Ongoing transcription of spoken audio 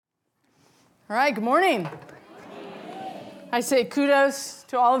All right, good morning. I say kudos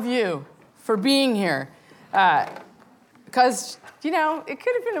to all of you for being here. Because, it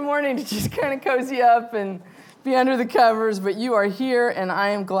could have been a morning to just kind of cozy up and be under the covers, but you are here, and I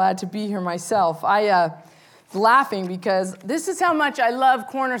am glad to be here myself. I laughing because this is how much I love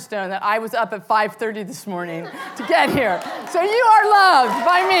Cornerstone that I was up at 5:30 this morning to get here. So you are loved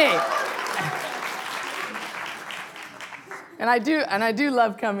by me. And I do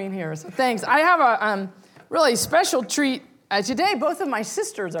love coming here, so thanks. I have a really special treat. Today, both of my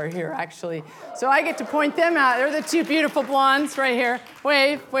sisters are here, actually. So I get to point them out. They're the two beautiful blondes right here.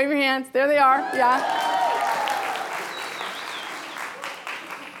 Wave your hands. There they are, yeah.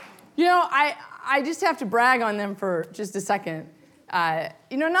 I just have to brag on them for just a second.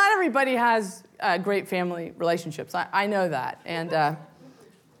 Not everybody has great family relationships. I know that. And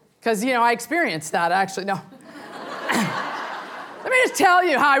because, I experienced that, actually. No. Let me just tell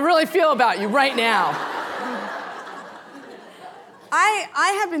you how I really feel about you right now.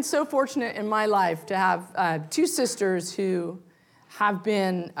 I have been so fortunate in my life to have two sisters who have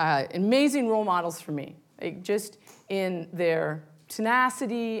been amazing role models for me, just in their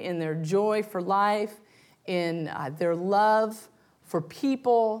tenacity, in their joy for life, in their love for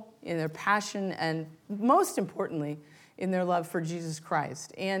people, in their passion, and most importantly, in their love for Jesus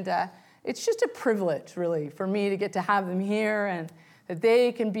Christ. And it's just a privilege, really, for me to get to have them here and that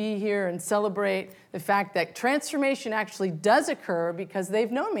they can be here and celebrate the fact that transformation actually does occur because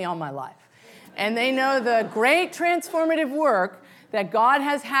they've known me all my life. And they know the great transformative work that God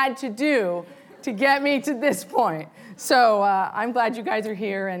has had to do to get me to this point. So I'm glad you guys are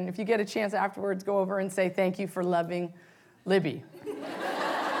here. And if you get a chance afterwards, go over and say thank you for loving Libby.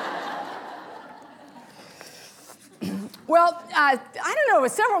 Well, I don't know, it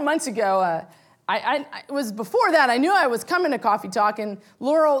was several months ago. It was before that, I knew I was coming to Coffee Talk, and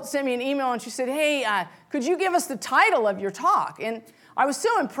Laurel sent me an email, and she said, hey, could you give us the title of your talk? And I was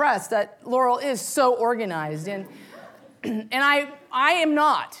so impressed that Laurel is so organized, and I am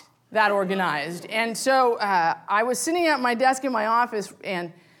not that organized. And so I was sitting at my desk in my office,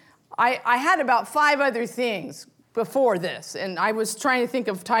 and I had about 5 other things before this, and I was trying to think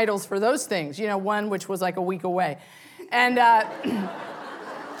of titles for those things, one which was like a week away. And, but,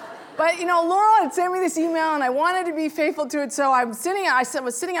 Laurel had sent me this email, and I wanted to be faithful to it, so I was sitting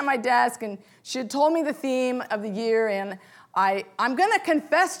at my desk, and she had told me the theme of the year, and I'm going to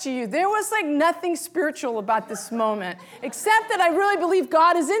confess to you, there was like nothing spiritual about this moment, except that I really believe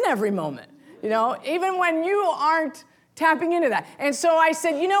God is in every moment, even when you aren't tapping into that. And so I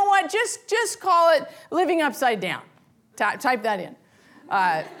said, you know what, just call it Living Upside Down. Type that in.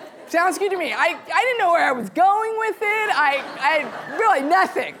 Sounds good to me. I didn't know where I was going with it. I really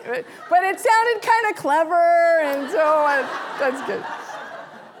nothing. But it sounded kind of clever, and so that's good.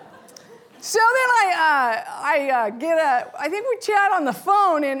 So then I think we chat on the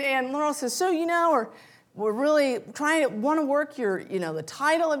phone, and Laurel says, so, we're really want to work your, the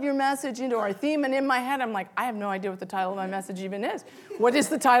title of your message into our theme. And in my head, I'm like, I have no idea what the title of my message even is. What is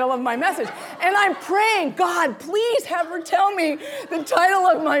the title of my message? And I'm praying, God, please have her tell me the title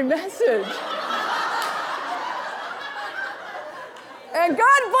of my message. And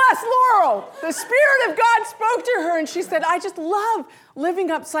God bless Laurel. The Spirit of God spoke to her, and she said, I just love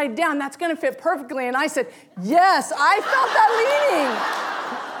living upside down. That's going to fit perfectly. And I said, yes, I felt that leaning.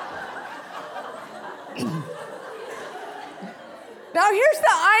 Now, here's the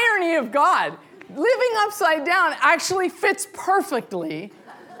irony of God. Living upside down actually fits perfectly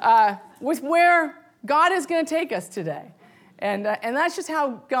with where God is going to take us today. And that's just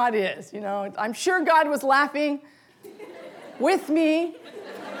how God is. I'm sure God was laughing with me,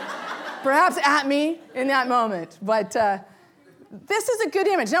 perhaps at me in that moment. But this is a good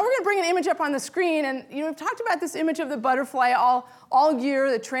image. Now, we're going to bring an image up on the screen. And, we've talked about this image of the butterfly all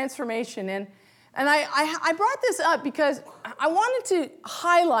year, the transformation. And I brought this up because I wanted to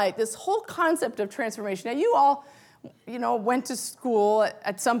highlight this whole concept of transformation. Now, you all, went to school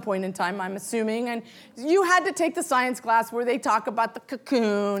at some point in time, I'm assuming, and you had to take the science class where they talk about the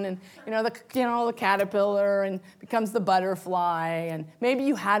cocoon and, the caterpillar and becomes the butterfly, and maybe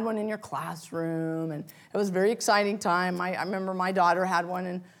you had one in your classroom, and it was a very exciting time. I remember my daughter had one,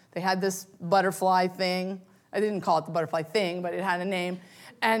 and they had this butterfly thing. I didn't call it the butterfly thing, but it had a name.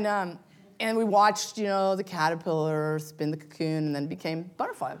 And we watched, the caterpillar spin the cocoon and then became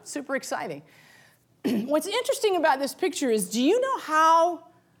butterfly. Super exciting. What's interesting about this picture is, do you know how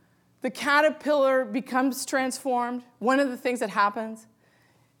the caterpillar becomes transformed? One of the things that happens,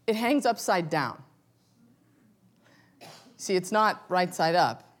 it hangs upside down. See, it's not right side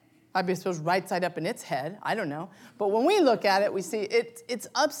up. I suppose right side up in its head. I don't know. But when we look at it, we see it's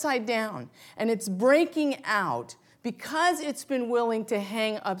upside down. And it's breaking out because it's been willing to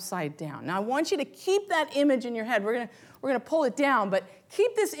hang upside down. Now, I want you to keep that image in your head. We're going to pull it down, but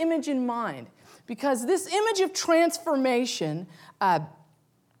keep this image in mind. Because this image of transformation and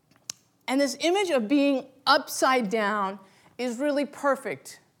this image of being upside down is really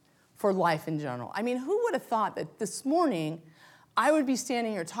perfect for life in general. I mean, who would have thought that this morning I would be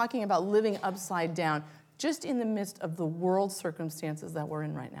standing here talking about living upside down just in the midst of the world circumstances that we're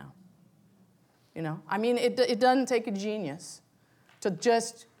in right now? You know, I mean, it doesn't take a genius to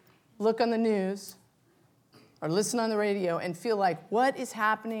just look on the news or listen on the radio and feel like, what is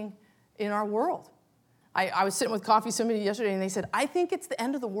happening in our world? I was sitting with coffee with somebody yesterday, and they said, I think it's the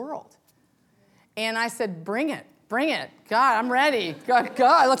end of the world. And I said, bring it. God, I'm ready.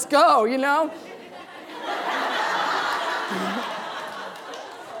 God, let's go, you know?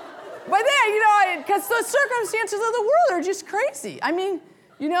 But then, you know, because the circumstances of the world are just crazy. I mean,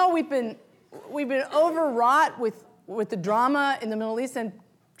 you know, we've been overwrought with the drama in the Middle East and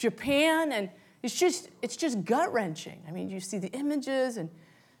Japan, and it's just gut-wrenching. I mean, you see the images and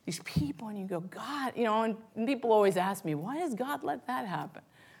these people, and you go, God, you know, and people always ask me, why does God let that happen?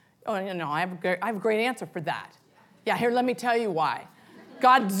 Oh, no, I have a great answer for that. Yeah, here, let me tell you why.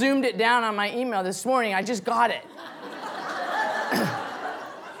 God zoomed it down on my email this morning. I just got it.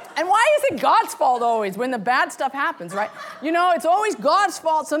 And why is it God's fault always when the bad stuff happens, right? You know, it's always God's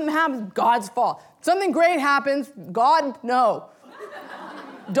fault. Something happens, God's fault. Something great happens, God, no.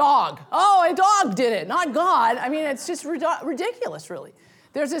 Dog. Oh, a dog did it, not God. I mean, it's just ridiculous, really.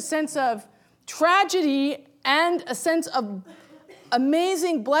 There's a sense of tragedy and a sense of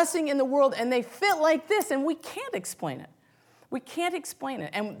amazing blessing in the world, and they fit like this, and we can't explain it. We can't explain it,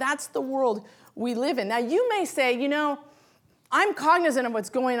 and that's the world we live in. Now, you may say, you know, I'm cognizant of what's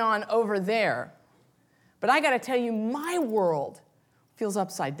going on over there, but I got to tell you, my world feels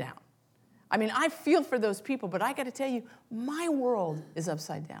upside down. I mean, I feel for those people, but I got to tell you, my world is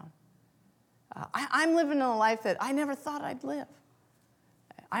upside down. I'm living in a life that I never thought I'd live.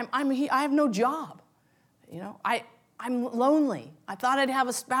 I have no job. You know, I'm lonely. I thought I'd have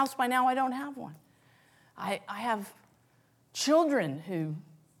a spouse. By now, I don't have one. I have children who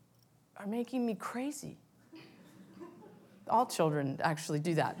are making me crazy. All children actually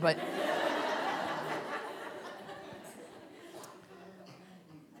do that, but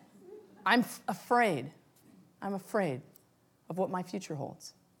I'm afraid of what my future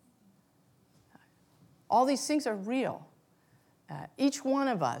holds. All these things are real. Each one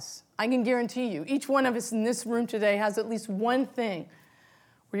of us, I can guarantee you, each one of us in this room today has at least one thing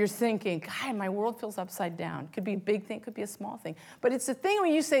where you're thinking, God, my world feels upside down. It could be a big thing, it could be a small thing. But it's the thing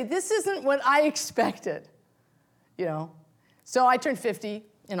where you say, this isn't what I expected, you know. So I turned 50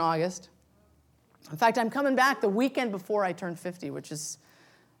 in August. In fact, I'm coming back the weekend before I turn 50,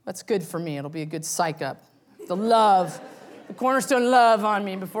 that's good for me. It'll be a good psych up. The cornerstone love on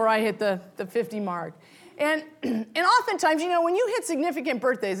me before I hit the 50 mark. And oftentimes, you know, when you hit significant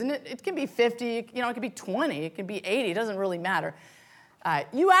birthdays, and it can be 50, you know, it can be 20, it can be 80, it doesn't really matter.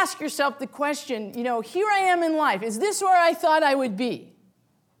 You ask yourself the question, you know, here I am in life. Is this where I thought I would be?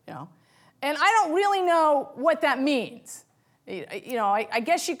 You know, and I don't really know what that means. You know, I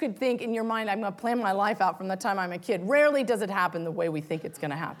guess you could think in your mind, I'm going to plan my life out from the time I'm a kid. Rarely does it happen the way we think it's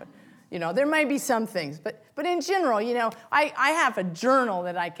going to happen. You know, there might be some things, but in general, you know, I have a journal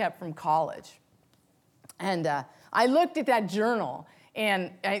that I kept from college. And I looked at that journal,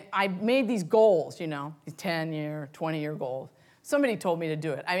 and I made these goals, you know, these 10-year, 20-year goals. Somebody told me to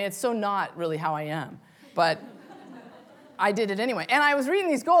do it. I mean, it's so not really how I am, but I did it anyway. And I was reading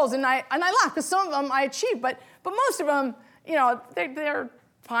these goals, and I laughed, because some of them I achieved, but most of them, you know, they're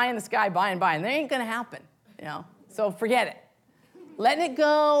pie in the sky by and by, and they ain't going to happen, you know. So forget it. Letting it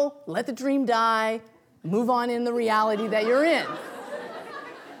go, let the dream die, move on in the reality that you're in.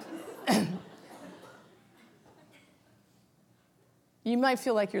 You might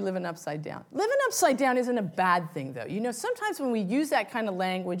feel like you're living upside down. Living upside down isn't a bad thing, though. You know, sometimes when we use that kind of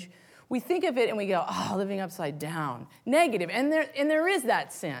language, we think of it and we go, oh, living upside down, negative. And there is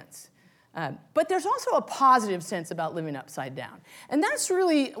that sense. But there's also a positive sense about living upside down. And that's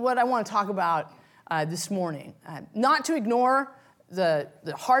really what I want to talk about this morning. Not to ignore the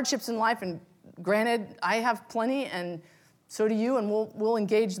hardships in life, and granted, I have plenty, and so do you, and we'll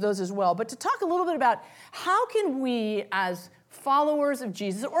engage those as well. But to talk a little bit about how can we, as followers of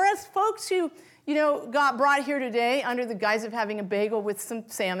Jesus, or as folks who, you know, got brought here today under the guise of having a bagel with some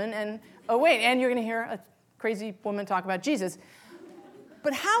salmon, and you're going to hear a crazy woman talk about Jesus.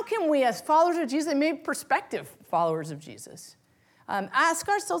 But how can we, as followers of Jesus, and maybe prospective followers of Jesus, Ask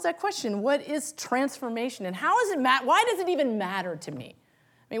ourselves that question: what is transformation, and how does it matter? Why does it even matter to me?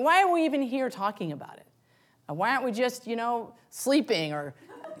 I mean, why are we even here talking about it? Why aren't we just, sleeping or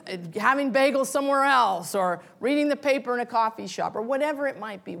having bagels somewhere else or reading the paper in a coffee shop or whatever it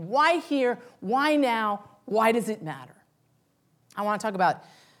might be? Why here? Why now? Why does it matter? I want to talk about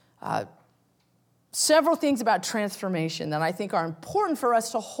several things about transformation that I think are important for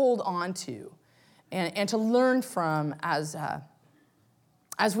us to hold on to and to learn from as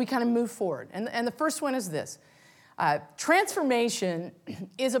we kind of move forward. And the first one is this. Transformation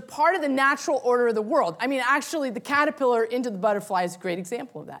is a part of the natural order of the world. I mean, actually, the caterpillar into the butterfly is a great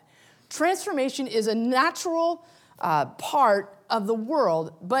example of that. Transformation is a natural part of the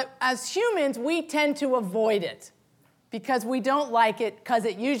world, but as humans, we tend to avoid it because we don't like it because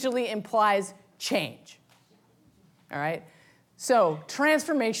it usually implies change. All right? So,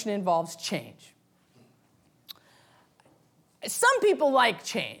 transformation involves change. Some people like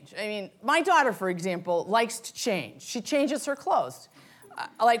change. I mean, my daughter, for example, likes to change. She changes her clothes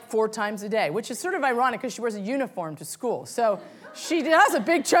like 4 times a day, which is sort of ironic because she wears a uniform to school. So she has a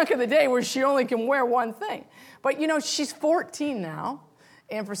big chunk of the day where she only can wear one thing. But, she's 14 now.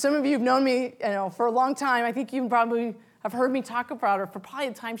 And for some of you who've known me for a long time, I think you probably have heard me talk about her for probably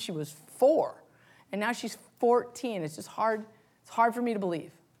the time she was 4. And now she's 14. It's just hard. It's hard for me to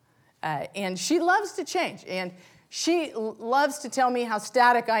believe. And she loves to change. And she loves to tell me how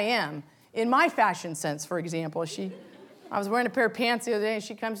static I am in my fashion sense, for example. I was wearing a pair of pants the other day, and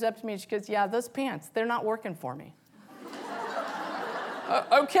she comes up to me and she goes, "Yeah, those pants, they're not working for me."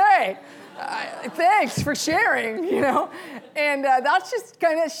 Okay, thanks for sharing, And that's just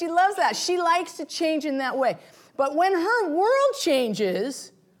kind of, she loves that. She likes to change in that way. But when her world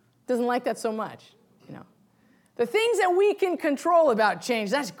changes, doesn't like that so much, The things that we can control about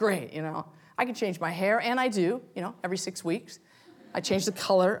change, that's great, I can change my hair, and I do, every 6 weeks. I change the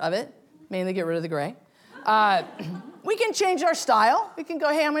color of it, mainly get rid of the gray. We can change our style. We can go,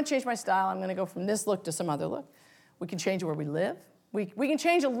 hey, I'm going to change my style. I'm going to go from this look to some other look. We can change where we live. We can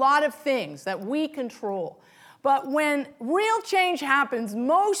change a lot of things that we control. But when real change happens,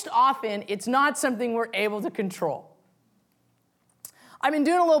 most often it's not something we're able to control. I've been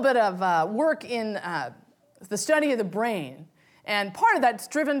doing a little bit of work in the study of the brain. And part of that's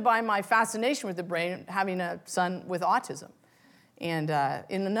driven by my fascination with the brain, having a son with autism. And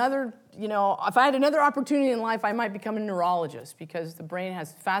in another, if I had another opportunity in life, I might become a neurologist because the brain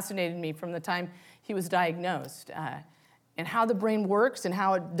has fascinated me from the time he was diagnosed. And how the brain works and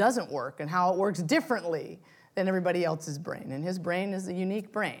how it doesn't work and how it works differently than everybody else's brain. And his brain is a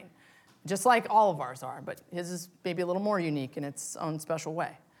unique brain, just like all of ours are, but his is maybe a little more unique in its own special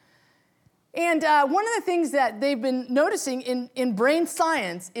way. And one of the things that they've been noticing in brain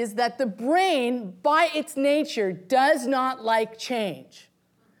science is that the brain, by its nature, does not like change.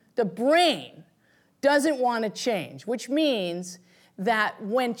 The brain doesn't want to change, which means that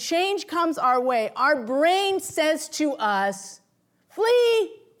when change comes our way, our brain says to us,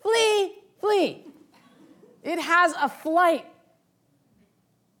 flee, flee, flee. It has a flight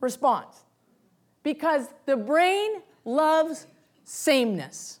response because the brain loves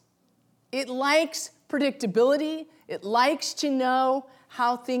sameness. It likes predictability. It likes to know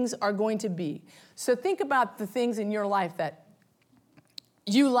how things are going to be. So think about the things in your life that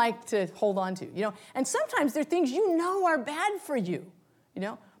you like to hold on to, And sometimes they're things are bad for you,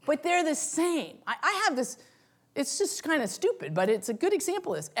 but they're the same. I have this, it's just kind of stupid, but it's a good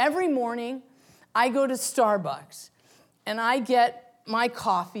example of this. Every morning, I go to Starbucks, and I get my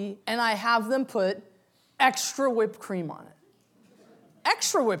coffee, and I have them put extra whipped cream on it.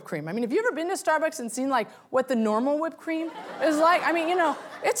 Extra whipped cream. I mean, have you ever been to Starbucks and seen what the normal whipped cream is like? I mean,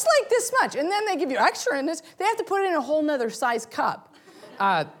 it's like this much. And then they give you extra in this. They have to put it in a whole nother size cup.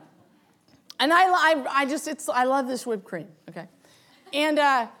 And I love this whipped cream, okay? And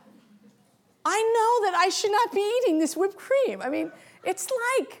I know that I should not be eating this whipped cream. I mean, it's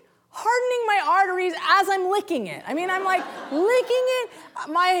like hardening my arteries as I'm licking it. I mean, I'm like licking it.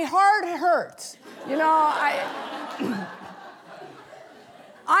 My heart hurts.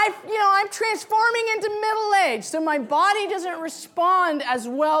 I'm transforming into middle age, so my body doesn't respond as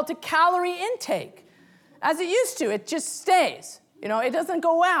well to calorie intake as it used to. It just stays. It doesn't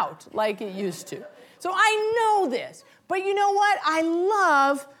go out like it used to. So I know this. But you know what? I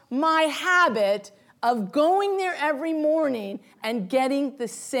love my habit of going there every morning and getting the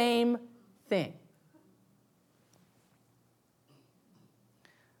same thing.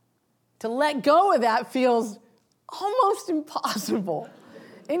 To let go of that feels almost impossible.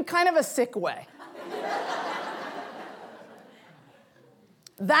 In kind of a sick way.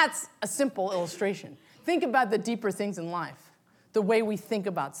 That's a simple illustration. Think about the deeper things in life. the way we think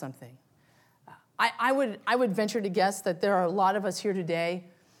about something. I would venture to guess that there are a lot of us here today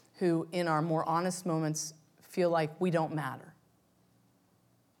who, in our more honest moments, feel like we don't matter.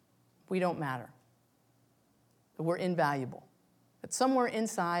 We don't matter. That we're invaluable. That somewhere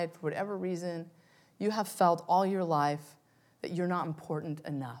inside, for whatever reason, you have felt all your life that you're not important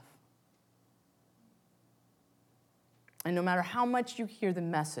enough. And no matter how much you hear the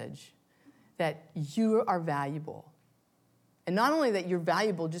message that you are valuable, and not only that you're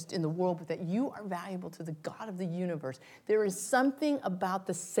valuable just in the world, but that you are valuable to the God of the universe, there is something about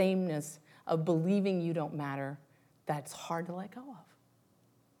the sameness of believing you don't matter that's hard to let go of.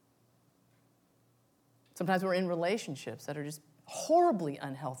 Sometimes we're in relationships that are just horribly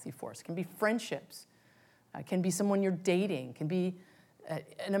unhealthy for us. It can be friendships. It can be someone you're dating. It can be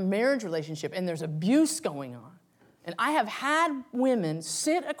in a marriage relationship, and there's abuse going on. And I have had women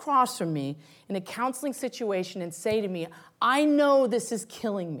sit across from me in a counseling situation and say to me, I know this is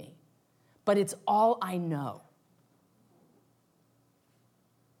killing me, but it's all I know.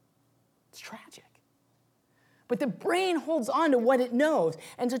 It's tragic. But the brain holds on to what it knows,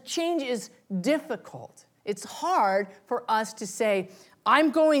 and so change is difficult. It's hard for us to say,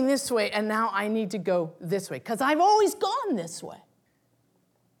 I'm going this way, and now I need to go this way, because I've always gone this way.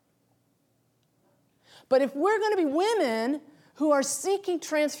 But if we're going to be women who are seeking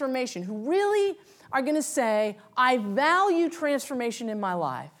transformation, who really are going to say, I value transformation in my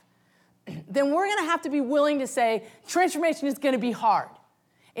life, then we're going to have to be willing to say, transformation is going to be hard.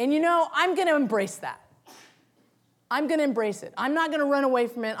 And I'm going to embrace that. I'm going to embrace it. I'm not going to run away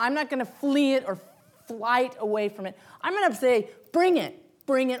from it. I'm not going to flee it or flight away from it. I'm going to say, bring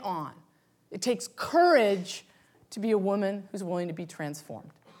it on. It takes courage to be a woman who's willing to be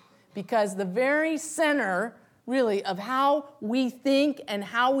transformed. Because the very center, really, of how we think and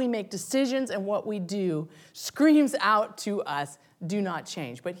how we make decisions and what we do screams out to us, do not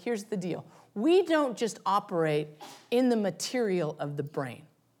change. But here's the deal. We don't just operate in the material of the brain.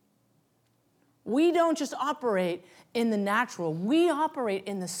 We don't just operate in the natural. We operate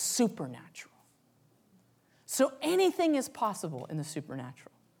in the supernatural. So anything is possible in the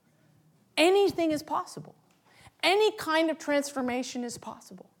supernatural. Anything is possible. Any kind of transformation is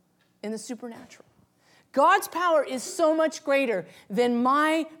possible in the supernatural. God's power is so much greater than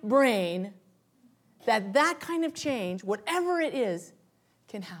my brain that kind of change, whatever it is,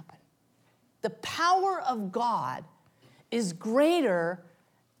 can happen. The power of God is greater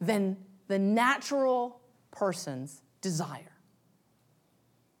than the natural person's desire.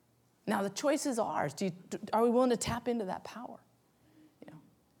 Now, the choice is ours. Are we willing to tap into that power?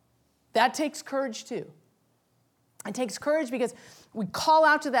 That takes courage, too. It takes courage because we call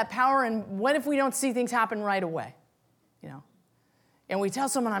out to that power, and what if we don't see things happen right away? And we tell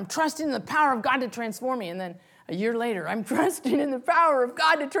someone, I'm trusting in the power of God to transform me, and then a year later, I'm trusting in the power of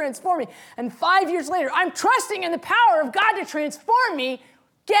God to transform me, and 5 years later, I'm trusting in the power of God to transform me.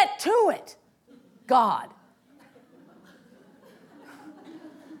 Get to it, God.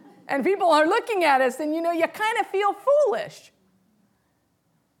 And people are looking at us, and you kind of feel foolish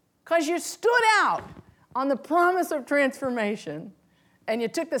because you stood out on the promise of transformation, and you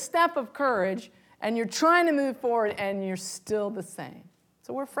took the step of courage, and you're trying to move forward, and you're still the same.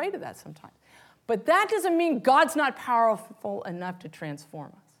 So we're afraid of that sometimes. But that doesn't mean God's not powerful enough to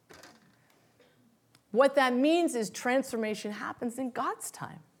transform us. What that means is transformation happens in God's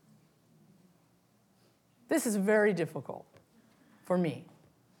time. This is very difficult for me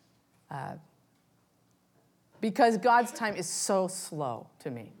because God's time is so slow to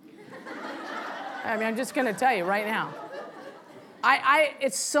me. I'm just going to tell you right now.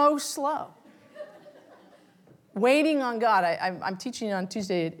 It's so slow. Waiting on God. I'm teaching on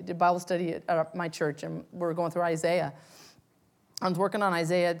Tuesday at Bible study at my church, and we're going through Isaiah. I was working on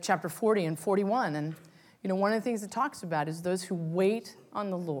Isaiah chapter 40 and 41, and one of the things it talks about is those who wait on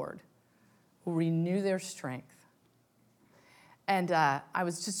the Lord will renew their strength. And I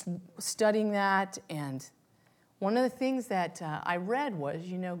was just studying that, and one of the things that I read was,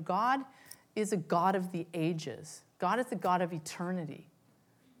 God is a God of the ages. God is the God of eternity.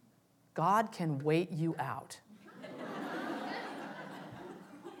 God can wait you out.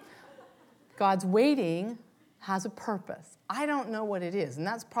 God's waiting has a purpose. I don't know what it is, and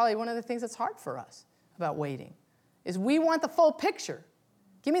that's probably one of the things that's hard for us about waiting, is we want the full picture.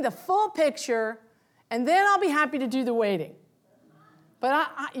 Give me the full picture, and then I'll be happy to do the waiting. But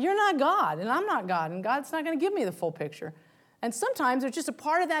you're not God, and I'm not God, and God's not going to give me the full picture. And sometimes there's just a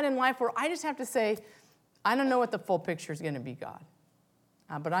part of that in life where I just have to say, I don't know what the full picture is going to be, God.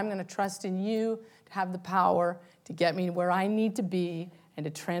 But I'm going to trust in you to have the power to get me where I need to be and to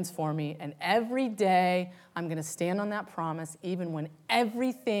transform me. And every day, I'm going to stand on that promise, even when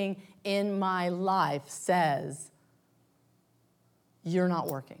everything in my life says, you're not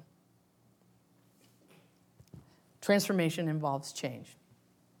working. Transformation involves change.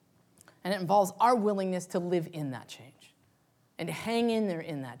 And it involves our willingness to live in that change and to hang in there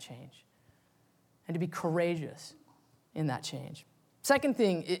in that change and to be courageous in that change. Second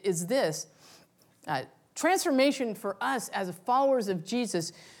thing is this. Transformation for us as followers of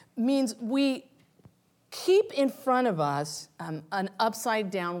Jesus means we keep in front of us an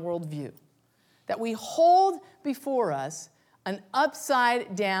upside-down worldview, that we hold before us an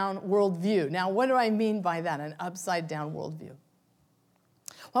upside-down worldview. Now, what do I mean by that, an upside-down worldview?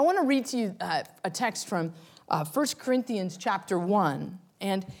 Well, I want to read to you a text from 1 Corinthians chapter 1,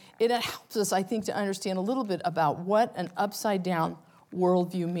 and it helps us, I think, to understand a little bit about what an upside-down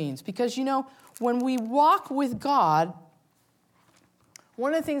worldview means. Because, you know, when we walk with God,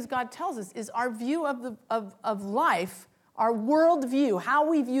 one of the things God tells us is our view of life, our worldview, how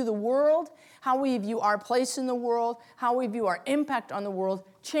we view the world, how we view our place in the world, how we view our impact on the world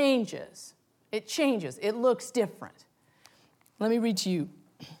changes. It changes. It looks different. Let me read to you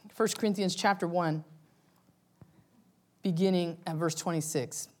 1 Corinthians chapter 1, beginning at verse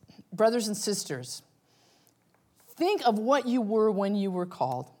 26. Brothers and sisters, think of what you were when you were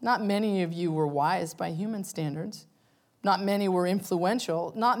called. Not many of you were wise by human standards. Not many were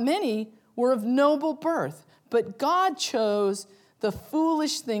influential. Not many were of noble birth. But God chose the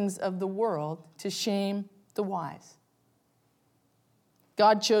foolish things of the world to shame the wise.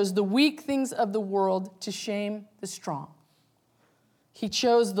 God chose the weak things of the world to shame the strong. He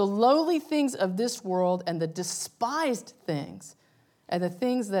chose the lowly things of this world and the despised things and the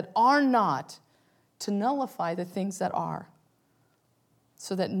things that are not to nullify the things that are,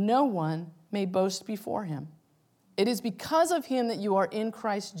 so that no one may boast before him. It is because of him that you are in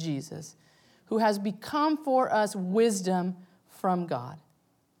Christ Jesus, who has become for us wisdom from God.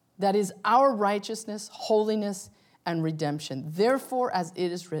 That is our righteousness, holiness, and redemption. Therefore, as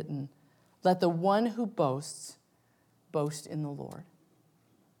it is written, let the one who boasts boast in the Lord.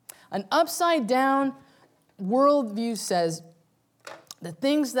 An upside-down worldview says the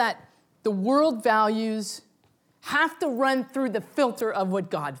things that the world values have to run through the filter of what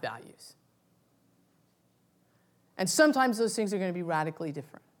God values. And sometimes those things are going to be radically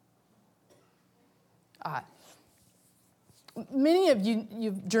different. Many of you,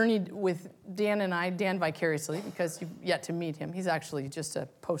 you've journeyed with Dan and I, Dan vicariously, because you've yet to meet him. He's actually just a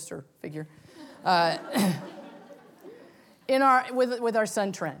poster figure. With our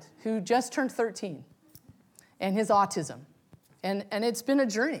son Trent, who just turned 13, and his autism. And it's been a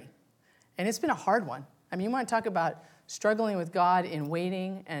journey, and it's been a hard one. I mean, you want to talk about struggling with God in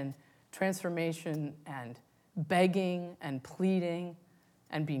waiting and transformation and begging and pleading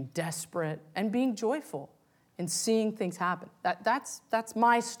and being desperate and being joyful and seeing things happen. That's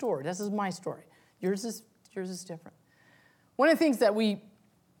my story. This is my story. Yours is different. One of the things that we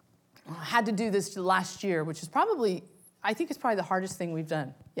had to do this last year, which is probably, I think it's probably the hardest thing we've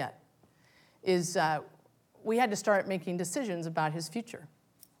done yet, is we had to start making decisions about his future.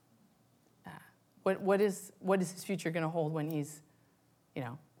 What is his future going to hold when he's,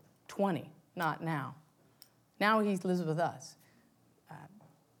 20? Not now. Now he lives with us.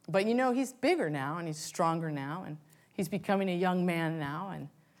 But he's bigger now, and he's stronger now, and he's becoming a young man now. And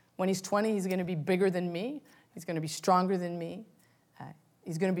when he's 20, he's going to be bigger than me. He's going to be stronger than me.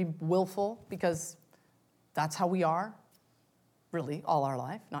 He's going to be willful, because that's how we are, really, all our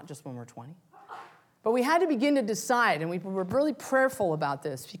life, not just when we're 20. But we had to begin to decide, and we were really prayerful about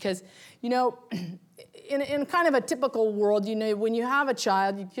this, because, in kind of a typical world, when you have a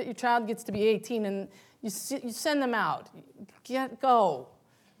child, your child gets to be 18, and you send them out. Go.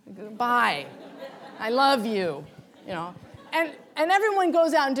 Bye. I love you. And everyone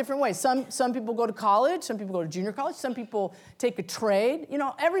goes out in different ways. Some people go to college. Some people go to junior college. Some people take a trade.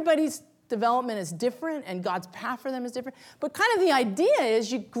 Everybody's development is different, and God's path for them is different. But kind of the idea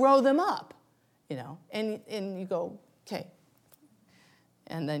is you grow them up, and you go, okay.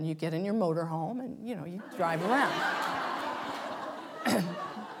 And then you get in your motorhome, and, you drive around.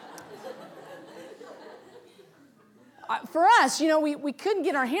 For us, we couldn't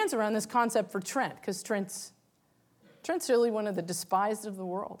get our hands around this concept for Trent, because Trent's really one of the despised of the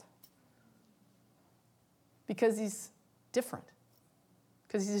world. Because he's different.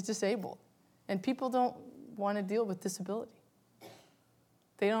 Because he's disabled. And people don't want to deal with disability.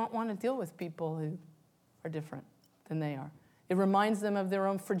 They don't want to deal with people who are different than they are. It reminds them of their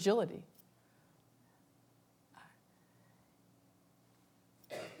own fragility.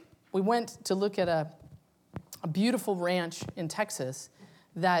 We went to look at a beautiful ranch in Texas,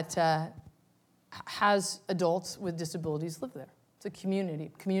 that has adults with disabilities live there. It's a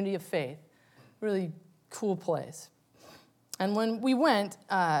community of faith, really cool place. And when we went,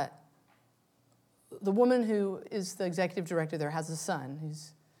 the woman who is the executive director there has a son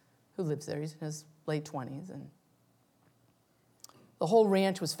who lives there. He's in his late 20s. And the whole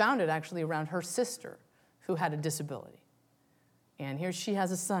ranch was founded actually around her sister who had a disability. And here she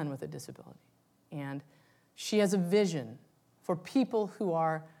has a son with a disability. And she has a vision for people who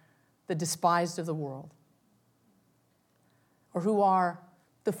are the despised of the world or who are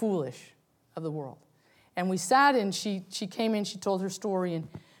the foolish of the world. And we sat and she came in, she told her story, and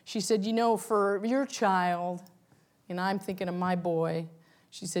she said, for your child, and I'm thinking of my boy,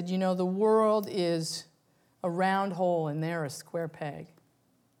 she said, the world is a round hole and they're a square peg.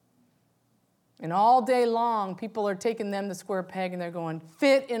 And all day long, people are taking them the square peg and they're going,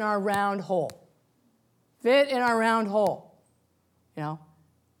 fit in our round hole. Fit in our round hole.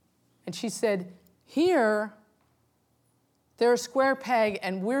 And she said, here, they're a square peg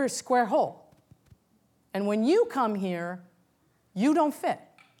and we're a square hole. And when you come here, you don't fit.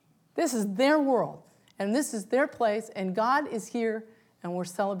 This is their world, and this is their place, and God is here, and we're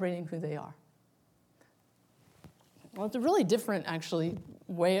celebrating who they are. Well, it's a really different, actually,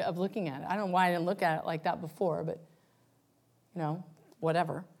 way of looking at it. I don't know why I didn't look at it like that before, but,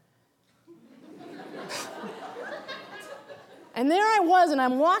 whatever. And there I was, and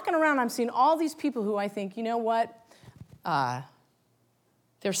I'm walking around, I'm seeing all these people who I think, you know what?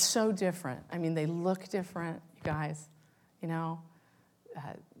 They're so different. I mean, they look different, you guys.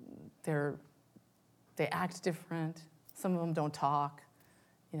 They act different. Some of them don't talk.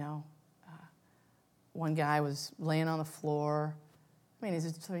 One guy was laying on the floor. I mean,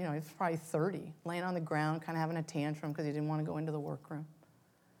 he's probably 30, laying on the ground, kind of having a tantrum because he didn't want to go into the workroom.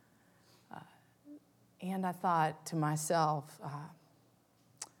 And I thought to myself,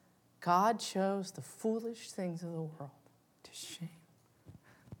 God chose the foolish things of the world to shame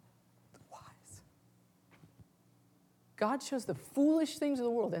the wise. God chose the foolish things of the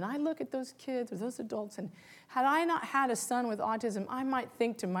world. And I look at those kids or those adults, and had I not had a son with autism, I might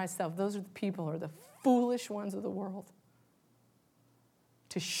think to myself, those are the people who are the foolish ones of the world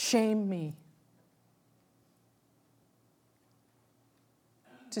to shame me,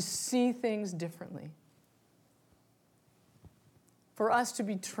 to see things differently. For us to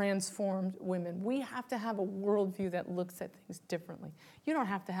be transformed women, we have to have a worldview that looks at things differently. You don't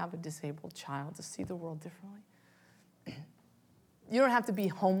have to have a disabled child to see the world differently. You don't have to be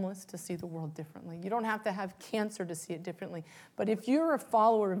homeless to see the world differently. You don't have to have cancer to see it differently. But if you're a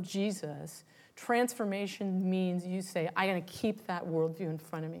follower of Jesus, transformation means you say, I'm going to keep that worldview in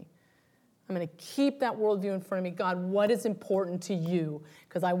front of me. I'm going to keep that worldview in front of me. God, what is important to you?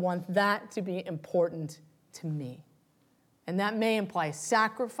 Because I want that to be important to me. And that may imply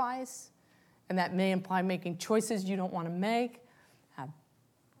sacrifice, and that may imply making choices you don't want to make,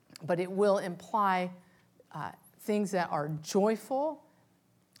 but it will imply things that are joyful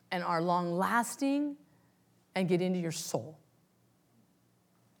and are long-lasting and get into your soul.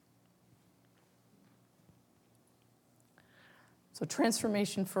 So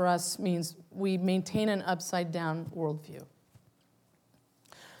transformation for us means we maintain an upside-down worldview.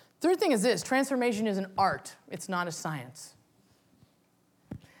 Third thing is this: transformation is an art. It's not a science.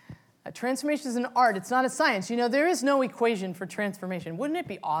 Transformation is an art. It's not a science. There is no equation for transformation. Wouldn't it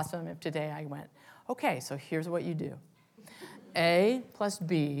be awesome if today I went, okay, so here's what you do. A plus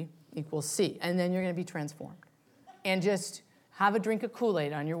B equals C, and then you're going to be transformed. And just have a drink of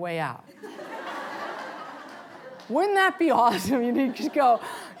Kool-Aid on your way out. Wouldn't that be awesome? You just go,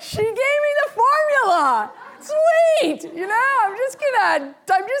 she gave me the formula. Sweet, I'm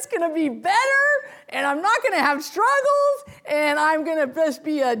just gonna be better, and I'm not gonna have struggles, and I'm gonna just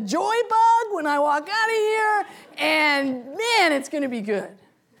be a joy bug when I walk out of here, and man, it's gonna be good.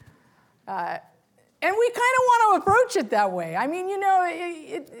 And we kind of want to approach it that way. I mean,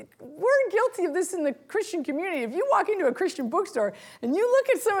 we're guilty of this in the Christian community. If you walk into a Christian bookstore and you look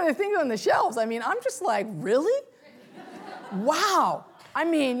at some of the things on the shelves, I mean, I'm just like, really? Wow. I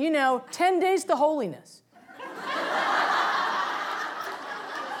mean, 10 days to holiness.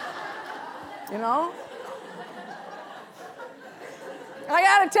 I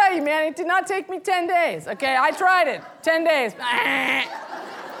gotta tell you, man, it did not take me 10 days. Okay, I tried it. 10 days.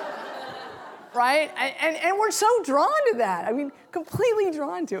 Right? And we're so drawn to that. I mean, completely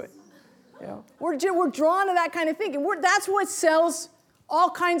drawn to it. We're drawn to that kind of thing. And that's what sells all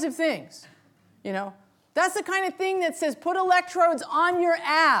kinds of things. That's the kind of thing that says put electrodes on your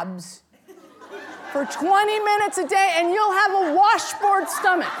abs for 20 minutes a day and you'll have a washboard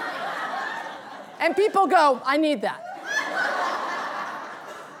stomach. And people go, I need that.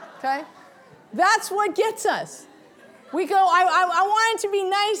 okay? That's what gets us. We go, I want it to be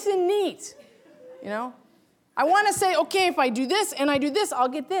nice and neat, you know? I want to say, okay, if I do this and I do this, I'll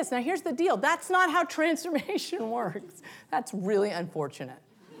get this. Now, here's the deal. That's not how transformation works. That's really unfortunate.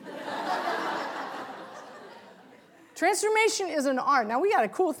 Transformation is an art. Now, we got a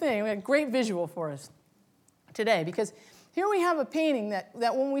cool thing. We got a great visual for us today, because here we have a painting that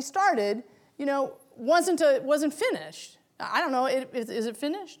when we started, you know, wasn't finished. I don't know, is it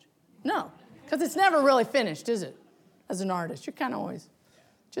finished? No, because it's never really finished, is it? As an artist, you kind of always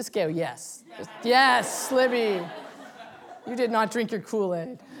just go, yes. Just, yes, Libby. You did not drink your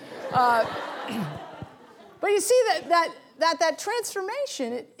Kool-Aid. But you see that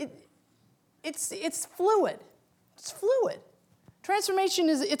transformation, it's fluid. It's fluid. Transformation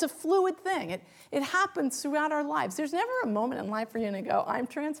it's a fluid thing. It happens throughout our lives. There's never a moment in life where you're going to go, I'm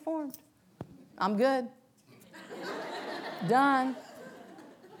transformed. I'm good. Done.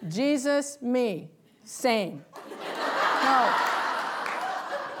 Jesus, me. Same.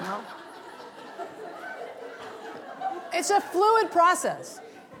 No. It's a fluid process,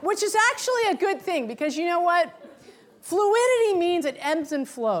 which is actually a good thing, because you know what? Fluidity means it ebbs and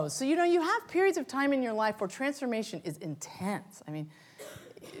flows. So, you know, you have periods of time in your life where transformation is intense. I mean,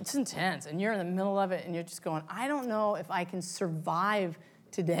 it's intense, and you're in the middle of it, and you're just going, I don't know if I can survive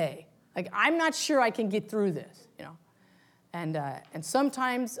today. Like, I'm not sure I can get through this, you know. And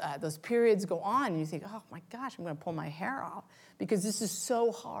sometimes those periods go on, and you think, oh, my gosh, I'm going to pull my hair off, because this is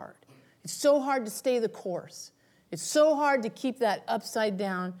so hard. It's so hard to stay the course. It's so hard to keep that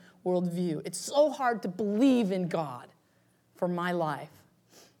upside-down worldview. It's so hard to believe in God for my life.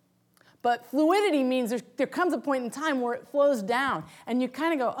 But fluidity means there comes a point in time where it flows down, and you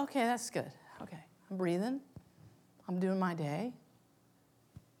kind of go, okay, that's good. Okay, I'm breathing. I'm doing my day.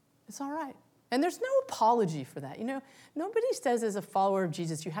 It's all right. And there's no apology for that. You know, nobody says as a follower of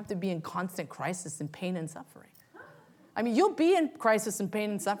Jesus you have to be in constant crisis and pain and suffering. I mean, you'll be in crisis and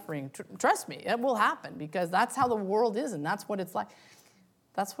pain and suffering. Trust me, it will happen, because that's how the world is, and that's what it's like.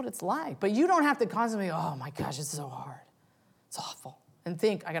 That's what it's like. But you don't have to constantly, oh my gosh, it's so hard. It's awful. And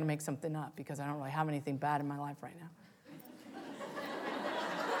think, I got to make something up because I don't really have anything bad in my life right now.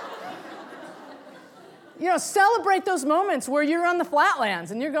 You know, celebrate those moments where you're on the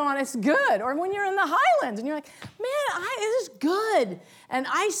flatlands and you're going, it's good. Or when you're in the highlands and you're like, man, it is good. And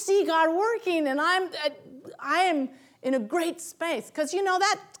I see God working, and I am in a great space. Because, you know,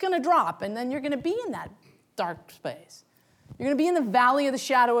 that's going to drop, and then you're going to be in that dark space. You're going to be in the valley of the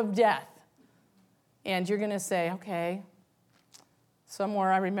shadow of death. And you're going to say, okay,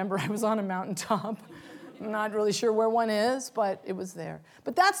 somewhere I remember I was on a mountaintop. I'm not really sure where one is, but it was there.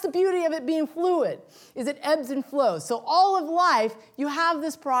 But that's the beauty of it being fluid, is it ebbs and flows. So all of life, you have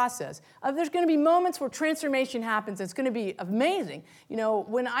this process. There's going to be moments where transformation happens. It's going to be amazing. You know,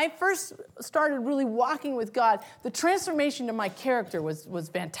 when I first started really walking with God, the transformation to my character was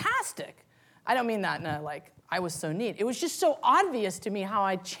fantastic. I don't mean that in a, like, I was so neat. It was just so obvious to me how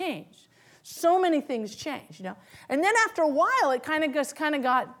I changed. So many things changed, you know. And then after a while, it kind of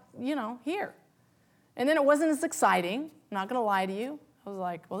got, you know, here. And then it wasn't as exciting. I'm not going to lie to you. I was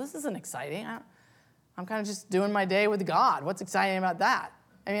like, well, this isn't exciting. I'm kind of just doing my day with God. What's exciting about that?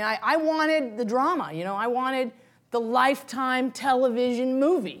 I mean, I wanted the drama, you know. I wanted the Lifetime television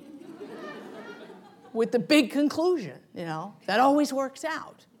movie with the big conclusion, you know, that always works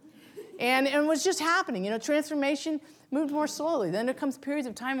out. And it was just happening. You know, transformation moved more slowly. Then there comes periods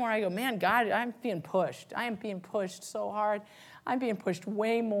of time where I go, man, God, I'm being pushed. I am being pushed so hard. I'm being pushed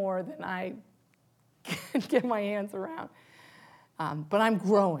way more than I can get my hands around. But I'm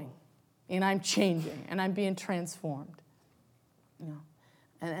growing, and I'm changing, and I'm being transformed. You know,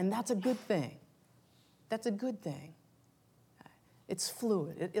 and that's a good thing. That's a good thing. It's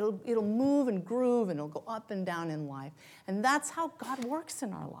fluid. It'll move and groove, and it'll go up and down in life. And that's how God works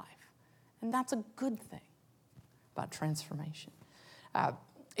in our life. And that's a good thing about transformation.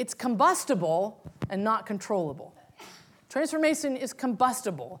 It's combustible and not controllable. Transformation is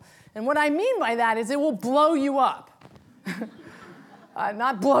combustible. And what I mean by that is it will blow you up.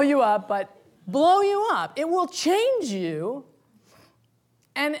 Not blow you up, but blow you up. It will change you,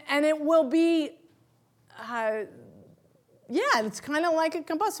 and it will be, it's kind of like a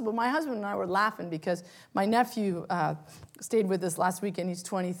combustible. My husband and I were laughing because my nephew stayed with us last weekend. He's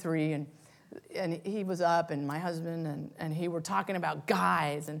 23, and he was up, and my husband and he were talking about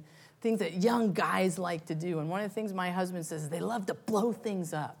guys and things that young guys like to do. And one of the things my husband says is they love to blow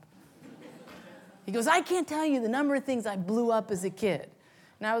things up. He goes, I can't tell you the number of things I blew up as a kid.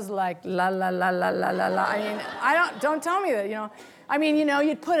 And I was like, la, la, la, la, la, la, la. I mean, don't tell me that, you know. I mean, you know,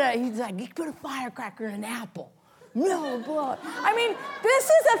 you'd put a firecracker in an apple. No, blow it. I mean, this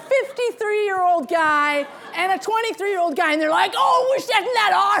is a 53-year-old guy and a 23-year-old guy, and they're like, oh, isn't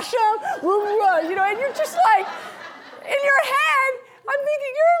that awesome? You know, and you're just like, in your head, I'm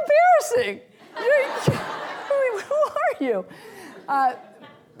thinking, you're embarrassing. Who are you?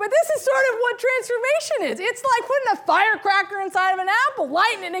 But this is sort of what transformation is. It's like putting a firecracker inside of an apple,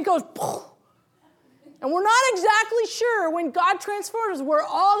 lighting it, and it goes, poof. And we're not exactly sure when God transforms us where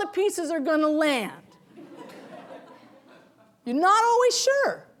all the pieces are going to land. You're not always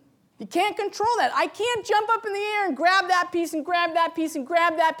sure. You can't control that. I can't jump up in the air and grab that piece and grab that piece and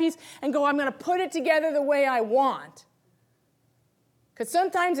grab that piece and go, I'm going to put it together the way I want. Because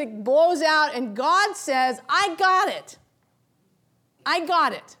sometimes it blows out and God says, I got it. I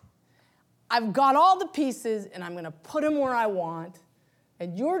got it. I've got all the pieces and I'm going to put them where I want.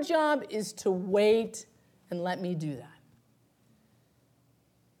 And your job is to wait and let me do that.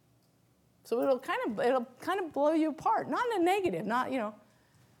 So it'll kind of blow you apart. Not in a negative,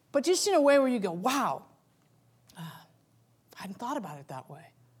 but just in a way where you go, wow, I hadn't thought about it that way.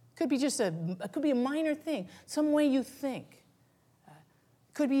 Could be it could be a minor thing, some way you think.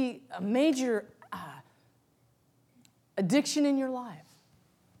 Could be a major addiction in your life.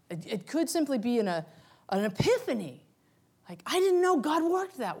 It could simply be an epiphany. Like, I didn't know God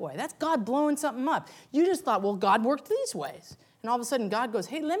worked that way. That's God blowing something up. You just thought, well, God worked these ways. And all of a sudden, God goes,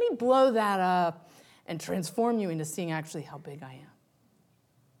 hey, let me blow that up and transform you into seeing actually how big I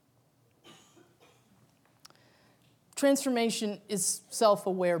am. Transformation is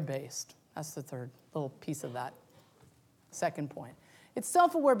self-aware based. That's the third little piece of that second point. It's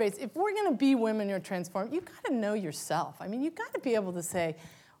self-aware based. If we're going to be women who are transformed, you've got to know yourself. I mean, you've got to be able to say,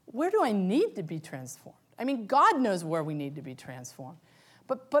 where do I need to be transformed? I mean, God knows where we need to be transformed.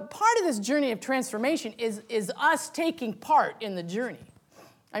 But part of this journey of transformation is us taking part in the journey.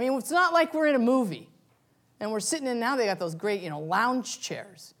 I mean, it's not like we're in a movie and we're sitting in, now they got those great, lounge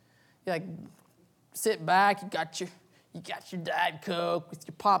chairs. You like sit back, you got your Diet Coke with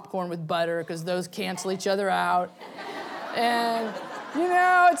your popcorn with butter because those cancel each other out. And,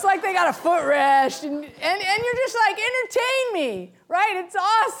 it's like they got a footrest and you're just like, entertain me, right? It's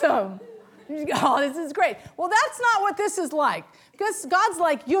awesome. You go, oh, this is great. Well, that's not what this is like. Because God's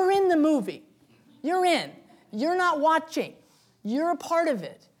like, you're in the movie. You're in. You're not watching. You're a part of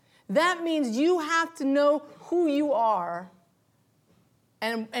it. That means you have to know who you are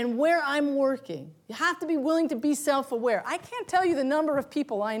and where I'm working. You have to be willing to be self-aware. I can't tell you the number of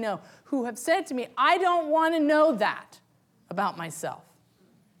people I know who have said to me, I don't want to know that about myself.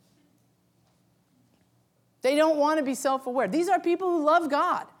 They don't want to be self-aware. These are people who love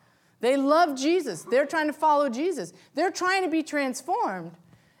God. They love Jesus. They're trying to follow Jesus. They're trying to be transformed.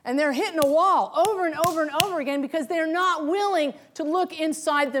 And they're hitting a wall over and over and over again because they're not willing to look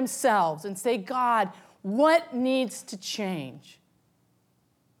inside themselves and say, God, what needs to change?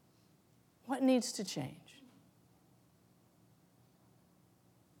 What needs to change?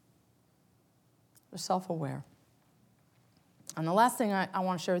 They're self-aware. And the last thing I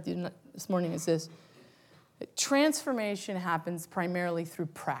want to share with you this morning is this. Transformation happens primarily through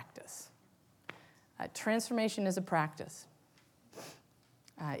practice. Transformation is a practice.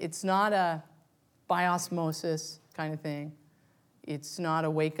 It's not a by osmosis kind of thing. It's not a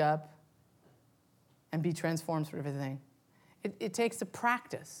wake up and be transformed sort of a thing. It takes a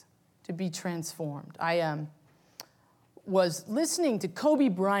practice to be transformed. I was listening to Kobe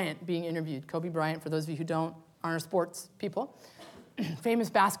Bryant being interviewed. Kobe Bryant, for those of you who aren't sports people,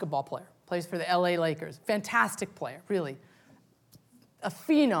 famous basketball player. Plays for the LA Lakers. Fantastic player, really. A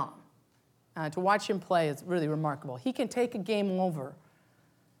phenom. To watch him play is really remarkable. He can take a game over.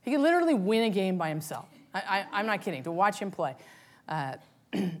 He can literally win a game by himself. I'm not kidding. To watch him play.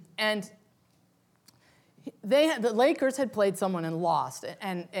 And the Lakers had played someone and lost.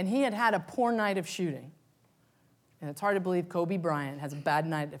 And he had a poor night of shooting. And it's hard to believe Kobe Bryant has a bad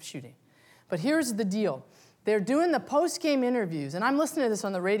night of shooting. But here's the deal. They're doing the post-game interviews, and I'm listening to this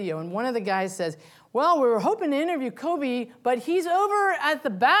on the radio, and one of the guys says, well, we were hoping to interview Kobe, but he's over at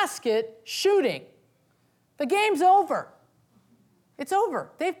the basket shooting. The game's over. It's over.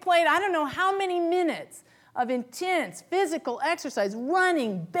 They've played I don't know how many minutes of intense physical exercise,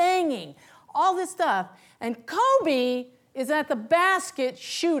 running, banging, all this stuff, and Kobe is at the basket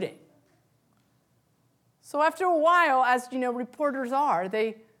shooting. So after a while, as reporters are,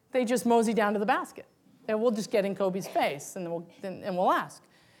 they just mosey down to the basket. And we'll just get in Kobe's face, and we'll ask.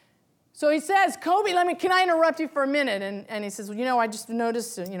 So he says, Kobe, can I interrupt you for a minute? And he says, well, I just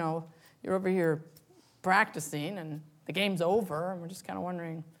noticed, you're over here practicing, and the game's over, and we're just kind of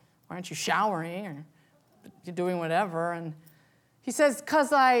wondering, why aren't you showering, or you're doing whatever? And he says,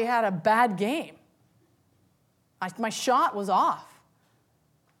 because I had a bad game. My shot was off.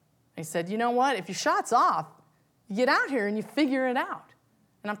 He said, you know what? If your shot's off, you get out here and you figure it out.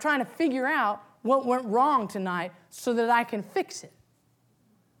 And I'm trying to figure out what went wrong tonight so that I can fix it.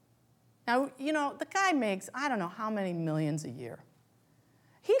 Now, the guy makes, I don't know how many millions a year.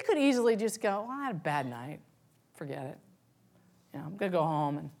 He could easily just go, well, I had a bad night. Forget it. I'm going to go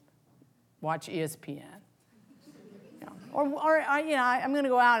home and watch ESPN. Or I'm going to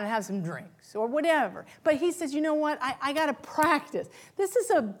go out and have some drinks or whatever. But he says, you know what? I got to practice. This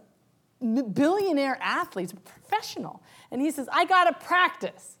is a billionaire athlete, a professional. And he says, I got to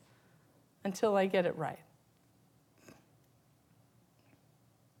practice until I get it right.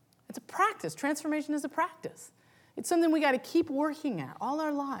 It's a practice. Transformation is a practice. It's something we got to keep working at all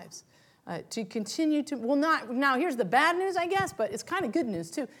our lives to continue to, now here's the bad news, I guess, but it's kind of good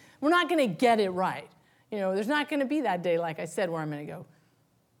news too. We're not going to get it right. There's not going to be that day, like I said, where I'm going to go,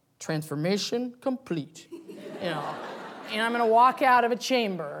 transformation complete. And I'm going to walk out of a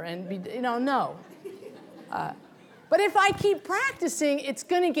chamber and be, no. But if I keep practicing, it's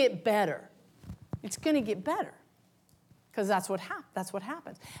going to get better. It's going to get better because that's what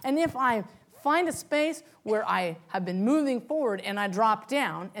happens. And if I find a space where I have been moving forward and I drop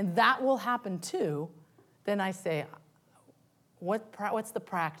down, and that will happen too, then I say, what's the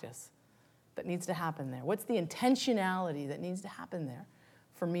practice that needs to happen there? What's the intentionality that needs to happen there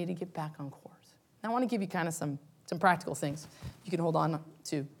for me to get back on course? Now, I want to give you kind of some practical things you can hold on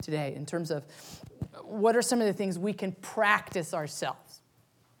to today in terms of what are some of the things we can practice ourselves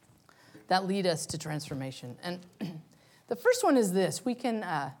that lead us to transformation. And the first one is this. We can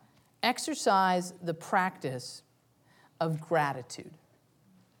exercise the practice of gratitude.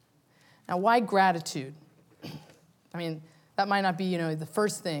 Now, why gratitude? I mean, that might not be, the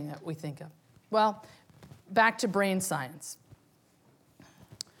first thing that we think of. Well, back to brain science.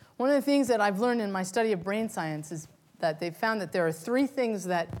 One of the things that I've learned in my study of brain science is that they've found that there are 3 things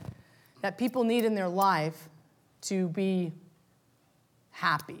that people need in their life to be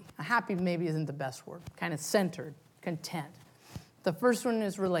happy. Happy maybe isn't the best word. Kind of centered, content. The first one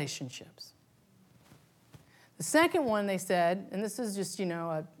is relationships. The second one, they said, and this is just,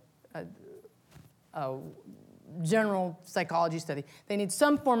 a general psychology study, they need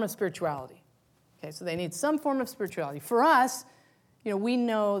some form of spirituality. Okay, so they need some form of spirituality. For us, we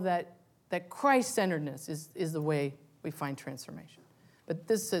know that Christ-centeredness is the way we find transformation. But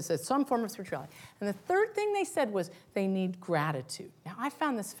this says some form of spirituality. And the third thing they said was they need gratitude. Now, I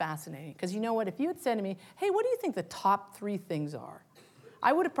found this fascinating because you know what? If you had said to me, hey, what do you think the top 3 things are?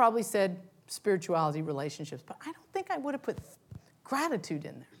 I would have probably said spirituality, relationships, but I don't think I would have put gratitude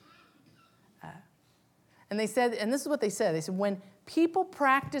in there. And they said, and this is what they said, when people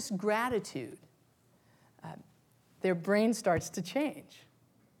practice gratitude, their brain starts to change.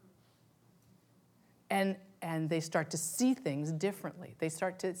 And they start to see things differently. They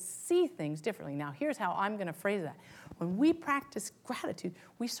start to see things differently. Now, here's how I'm going to phrase that. When we practice gratitude,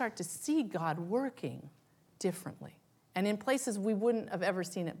 we start to see God working differently and in places we wouldn't have ever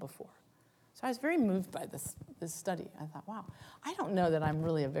seen it before. So I was very moved by this study. I thought, wow, I don't know that I'm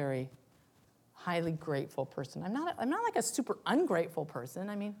really a very highly grateful person. I'm not like a super ungrateful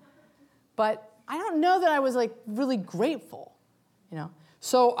person. But I don't know that I was like really grateful,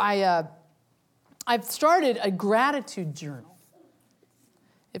 So I've started a gratitude journal.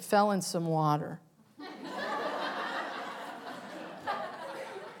 It fell in some water.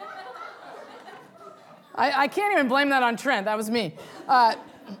 I can't even blame that on Trent. That was me.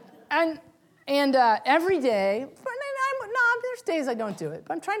 And every day, there's days I don't do it,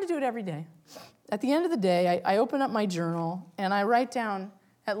 but I'm trying to do it every day. At the end of the day, I open up my journal and I write down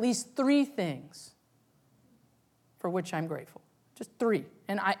at least 3 things for which I'm grateful. Just 3.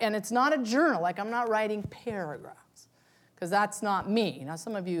 And it's not a journal, like I'm not writing paragraphs, because that's not me. Now,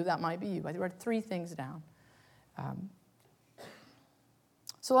 some of you, that might be you. I wrote 3 things down.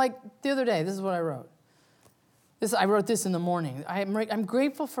 So like the other day, this is what I wrote. I wrote this in the morning. I'm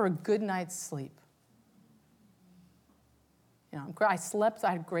grateful for a good night's sleep. I slept,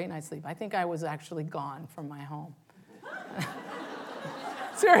 I had a great night's sleep. I think I was actually gone from my home.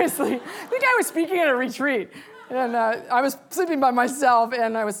 Seriously. I think I was speaking at a retreat. And I was sleeping by myself,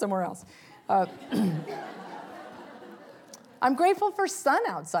 and I was somewhere else. I'm grateful for sun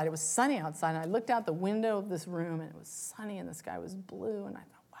outside. It was sunny outside, and I looked out the window of this room, and it was sunny, and the sky was blue, and I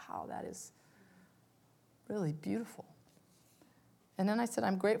thought, wow, that is really beautiful. And then I said,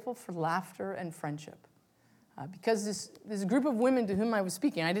 I'm grateful for laughter and friendship. Because this group of women to whom I was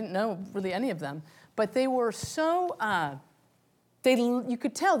speaking, I didn't know really any of them, but they were so, you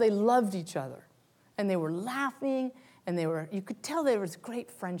could tell they loved each other. And they were laughing, and you could tell there was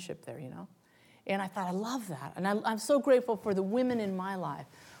great friendship there, And I thought, I love that. And I'm so grateful for the women in my life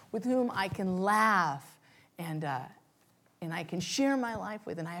with whom I can laugh and I can share my life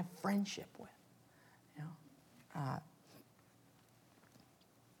with and I have friendship with. You know?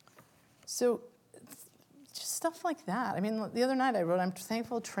 So just stuff like that. I mean, the other night I wrote, I'm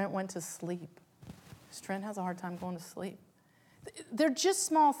thankful Trent went to sleep. Because Trent has a hard time going to sleep. They're just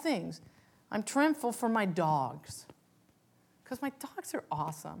small things. I'm thankful for my dogs. Because my dogs are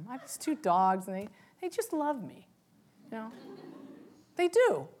awesome. I have these 2 dogs, and they just love me. You know? They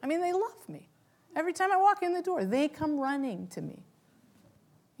do. I mean, they love me. Every time I walk in the door, they come running to me.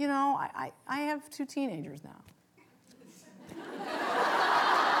 You know, I have 2 teenagers now.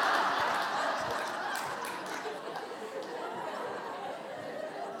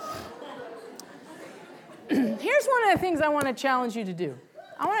 Here's one of the things I want to challenge you to do.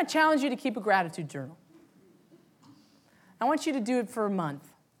 I want to challenge you to keep a gratitude journal. I want you to do it for a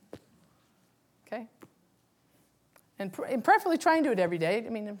month. Okay? And preferably try and do it every day. I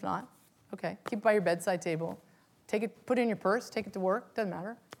mean, if not, okay. Keep it by your bedside table. Take it, put it in your purse, take it to work. Doesn't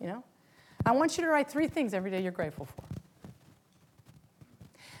matter, you know? I want you to write 3 things every day you're grateful for.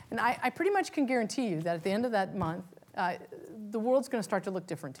 And I pretty much can guarantee you that at the end of that month, the world's going to start to look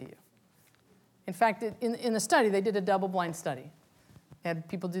different to you. In fact, in the study, they did a double-blind study. They had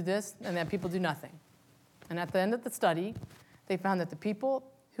people do this, and they had people do nothing. And at the end of the study, they found that the people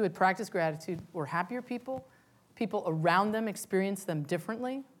who had practiced gratitude were happier people. People around them experienced them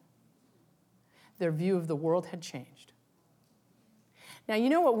differently. Their view of the world had changed. Now, you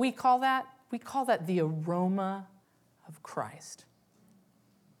know what we call that? We call that the aroma of Christ.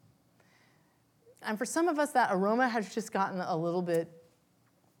 And for some of us, that aroma has just gotten a little bit,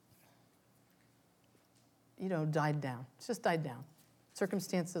 died down. It's just died down.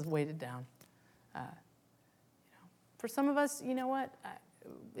 Circumstances weighed it down. For some of us, you know what?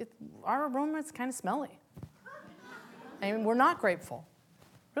 Our aroma is kind of smelly. I mean, we're not grateful.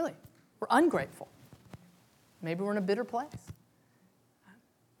 Really. We're ungrateful. Maybe we're in a bitter place.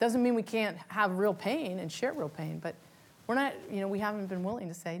 Doesn't mean we can't have real pain and share real pain, but we're not, we haven't been willing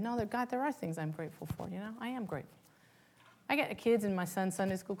to say, no, God, there are things I'm grateful for, I am grateful. I get kids in my son's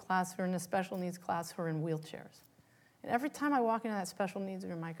Sunday school class who are in a special needs class who are in wheelchairs. And every time I walk into that special needs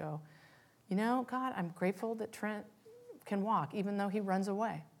room, I go, God, I'm grateful that Trent can walk, even though he runs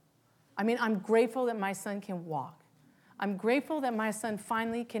away. I mean, I'm grateful that my son can walk. I'm grateful that my son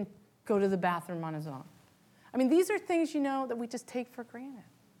finally can go to the bathroom on his own. I mean, these are things, that we just take for granted.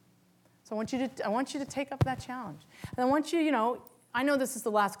 So I want you to take up that challenge. And I want you, I know this is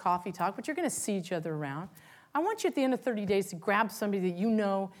the last coffee talk, but you're going to see each other around. I want you at the end of 30 days to grab somebody that you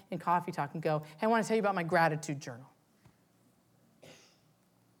know in coffee talk and go, hey, I want to tell you about my gratitude journal.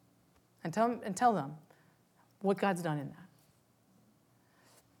 And tell them what God's done in that.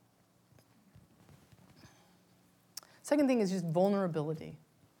 Second thing is just vulnerability.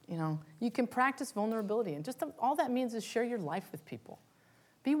 You can practice vulnerability, and just all that means is share your life with people.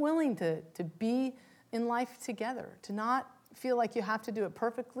 Be willing to be in life together, to not feel like you have to do it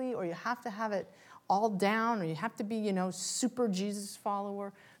perfectly or you have to have it all down or you have to be, super Jesus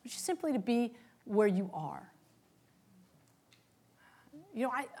follower, but just simply to be where you are.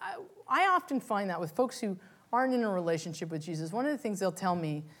 I often find that with folks who aren't in a relationship with Jesus, one of the things they'll tell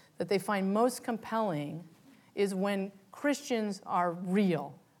me that they find most compelling is when Christians are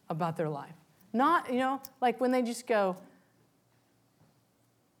real about their life. Not, like when they just go,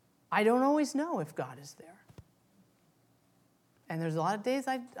 I don't always know if God is there. And there's a lot of days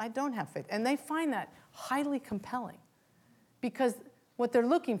I don't have faith. And they find that highly compelling because what they're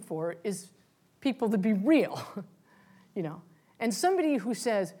looking for is people to be real, And somebody who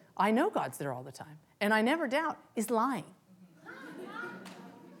says, I know God's there all the time, and I never doubt, is lying.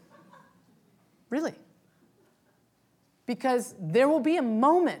 Really. Because there will be a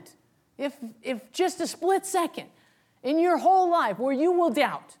moment, if just a split second, in your whole life where you will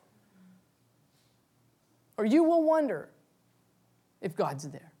doubt, or you will wonder if God's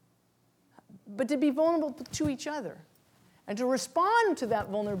there. But to be vulnerable to each other and to respond to that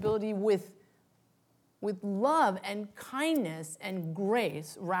vulnerability with love and kindness and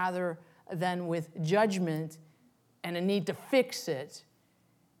grace rather than with judgment and a need to fix it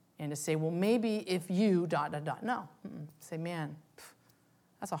and to say, well, maybe if you, ... No. Say, man,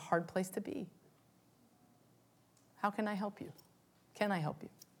 that's a hard place to be. How can I help you? Can I help you?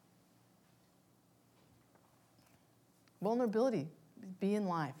 Vulnerability, be in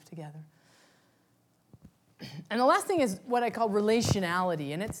life together. And the last thing is what I call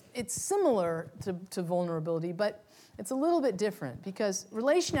relationality, and it's similar to vulnerability, but it's a little bit different because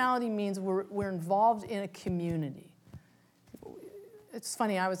relationality means we're involved in a community. it's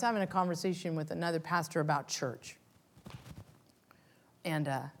funny, I was having a conversation with another pastor about church. And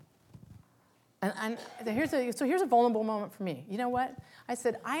here's a vulnerable moment for me. You know what? I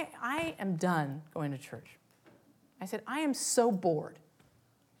said, I am done going to church. I said, I am so bored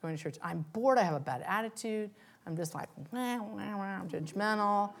going to church. I'm bored. I have a bad attitude. I'm just like, I'm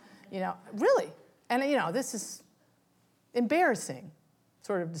judgmental. Really. And, this is embarrassing,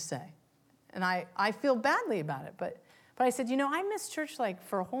 sort of to say. And I feel badly about it. But I said, I missed church like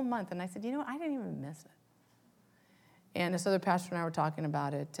for a whole month. And I said, I didn't even miss it. And this other pastor and I were talking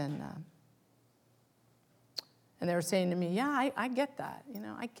about it. And they were saying to me, yeah, I get that.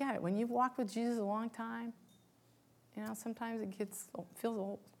 I get it. When you've walked with Jesus a long time, sometimes it feels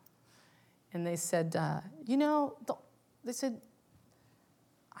old. And they said, they said,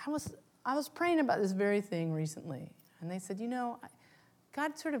 I was praying about this very thing recently. And they said,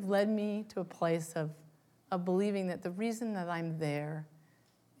 God sort of led me to a place of believing that the reason that I'm there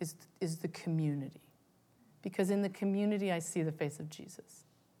is the community. Because in the community, I see the face of Jesus.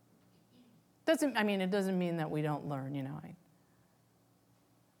 It doesn't mean that we don't learn,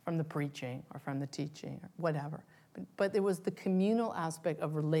 from the preaching or from the teaching or whatever. But it was the communal aspect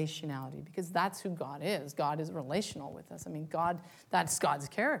of relationality, because that's who God is. God is relational with us. That's God's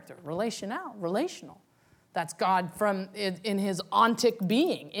character, relational. That's God in his ontic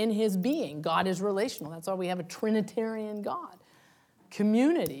being, in his being. God is relational. That's why we have a Trinitarian God.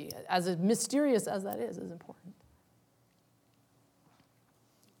 Community, as mysterious as that is important.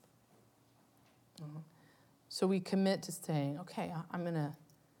 So we commit to saying, okay, I'm going to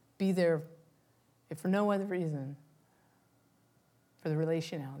be there, if for no other reason, for the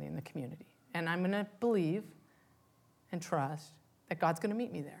relationality in the community. And I'm going to believe and trust that God's going to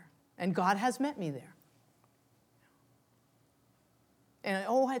meet me there. And God has met me there. And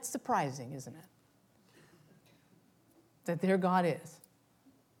it's surprising, isn't it? That there God is.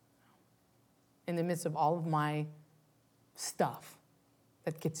 In the midst of all of my stuff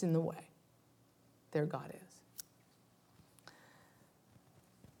that gets in the way. There God is.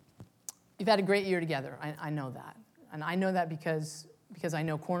 You've had a great year together. I know that. And I know that because I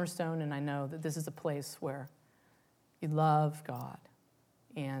know Cornerstone, and I know that this is a place where you love God.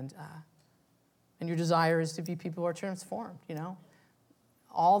 And your desire is to be people who are transformed,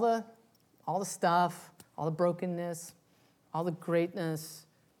 All the stuff, all the brokenness, all the greatness,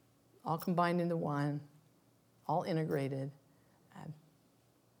 all combined into one, all integrated,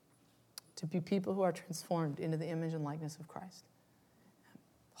 to be people who are transformed into the image and likeness of Christ.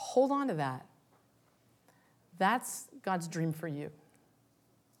 Hold on to that. That's God's dream for you.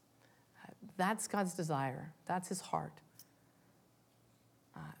 That's God's desire. That's his heart.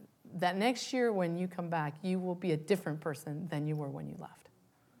 That next year when you come back, you will be a different person than you were when you left.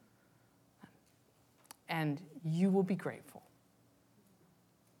 And you will be grateful.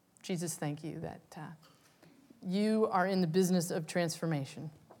 Jesus, thank you that you are in the business of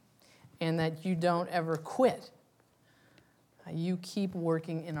transformation and that you don't ever quit. You keep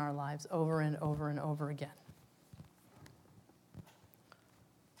working in our lives over and over and over again.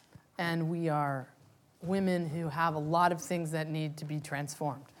 And we are women who have a lot of things that need to be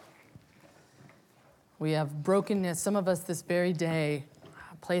transformed. We have brokenness, some of us this very day,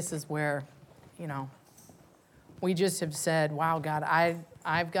 places where, we just have said, wow, God,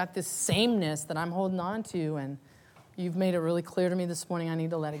 I've got this sameness that I'm holding on to, and you've made it really clear to me this morning I need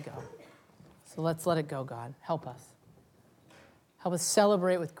to let it go. So let's let it go, God. Help us. Help us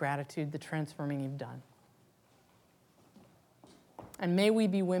celebrate with gratitude the transforming you've done. And may we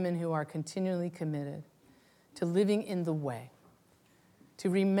be women who are continually committed to living in the way,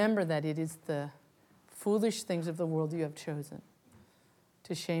 to remember that it is the foolish things of the world you have chosen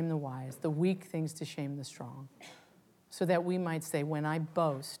to shame the wise, the weak things to shame the strong, so that we might say, when I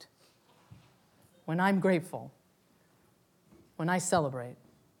boast, when I'm grateful, when I celebrate,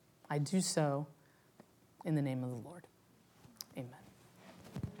 I do so in the name of the Lord.